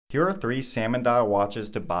Here are 3 Salmon dial watches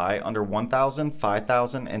to buy under $1,000,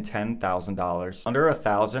 $5,000, and $10,000. Under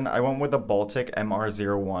 $1,000, I went with a Baltic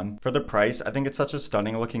MR01. For the price, I think it's such a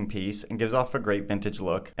stunning looking piece and gives off a great vintage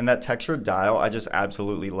look. And that textured dial I just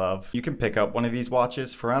absolutely love. You can pick up one of these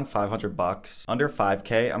watches for around 500 bucks. Under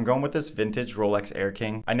 5K, I'm going with this vintage Rolex Air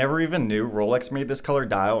King. I never even knew Rolex made this color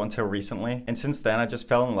dial until recently, and since then I just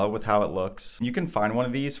fell in love with how it looks. You can find one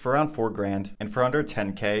of these for around 4 grand. And for under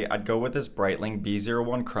 10K, I'd go with this Breitling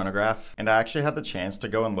B01 chronograph, and I actually had the chance to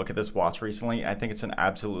go and look at this watch recently. I think it's an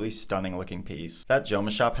absolutely stunning looking piece that Joma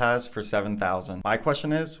Shop has for $7,000. My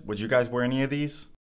question is, would you guys wear any of these?